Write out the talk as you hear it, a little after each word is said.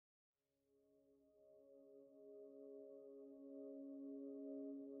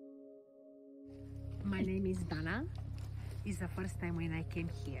name is Dana. It's the first time when I came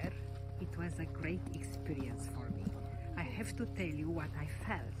here. It was a great experience for me. I have to tell you what I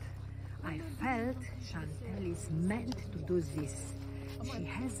felt. I felt Chantel is meant to do this. She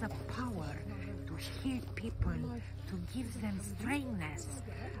has the power to heal people, to give them strengthness,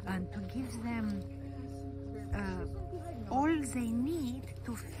 and to give them all they need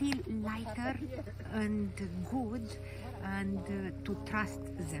to feel lighter and good and to trust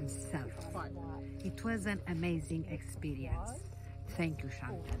themselves. It was an amazing experience. Thank you,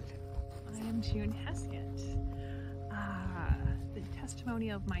 Chantel. I am June Heskett. The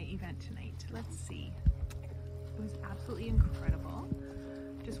testimonial of my event tonight. Let's see. It was absolutely incredible.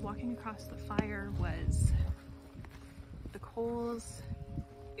 Just walking across the fire was the coals.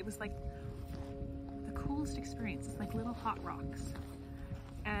 It was like the coolest experience. It's like little hot rocks.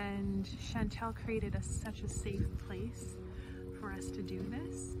 And Chantel created such a safe place for us to do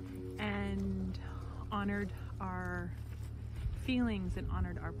this and honored our feelings and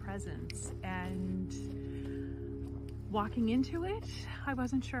honored our presence. And walking into it, I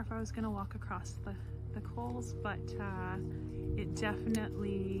wasn't sure if I was going to walk across the coals, but it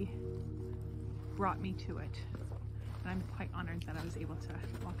definitely brought me to it. And I'm quite honored that I was able to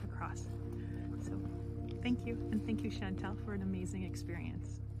walk across. So thank you, and thank you, Chantel, for an amazing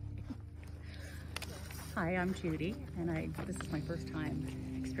experience. Hi, I'm Judy, and this is my first time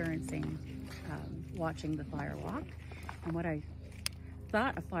experiencing watching the Firewalk, and what I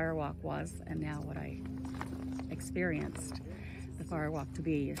thought a Firewalk was, and now what I experienced the Firewalk to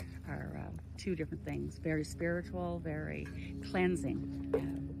be are two different things. Very spiritual, very cleansing.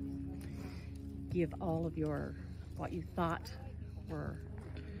 Give all of what you thought were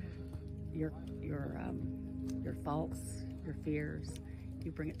your faults, your fears,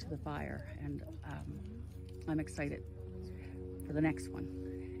 you bring it to the fire, and I'm excited for the next one.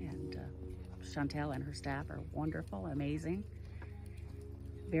 And Chantel and her staff are wonderful, amazing,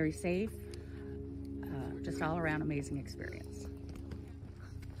 very safe, just all around amazing experience.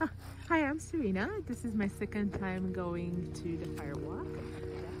 Hi, I'm Serena. This is my second time going to the Firewalk,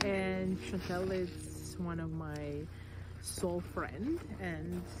 and Chantel is one of my soul friends,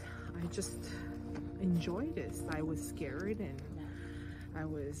 and I just enjoyed this. I was scared and I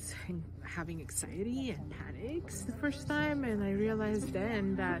was having anxiety and panics the first time, and I realized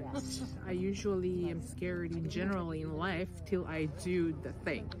then that I usually am scared in general in life till I do the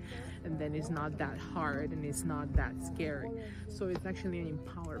thing, and then it's not that hard and it's not that scary. So it's actually an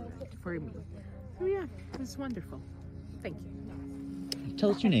empowerment for me. So yeah, it was wonderful. Thank you.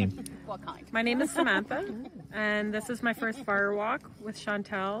 Tell us your name. What kind? My name is Samantha, and this is my first Firewalk with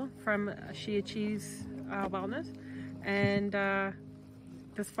Chantel from She Achieves Wellness. And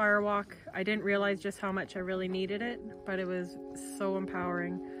this Firewalk, I didn't realize just how much I really needed it, but it was so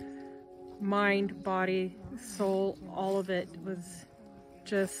empowering. Mind, body, soul, all of it was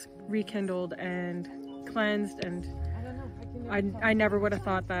just rekindled and cleansed, and I never would have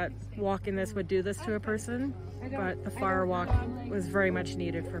thought that walking this would do this to a person, but the Firewalk was very much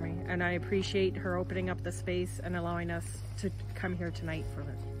needed for me, and I appreciate her opening up the space and allowing us to come here tonight for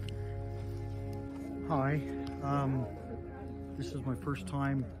it. Hi, this is my first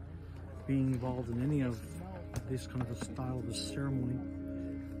time being involved in any of this kind of a style of a ceremony,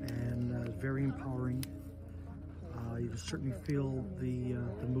 and it's very empowering. You certainly feel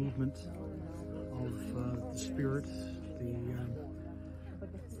the movement of the spirit.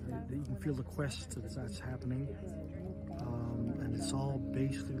 You can feel the quest that's happening, and it's all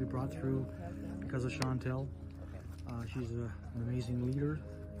basically brought through because of Chantel. She's an amazing leader,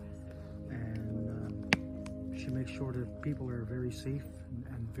 and she makes sure that people are very safe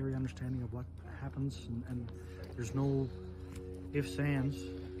and very understanding of what happens, and there's no ifs, ands,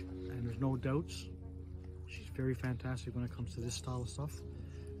 and there's no doubts. She's very fantastic when it comes to this style of stuff,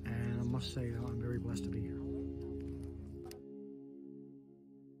 and I must say I'm very blessed to be here.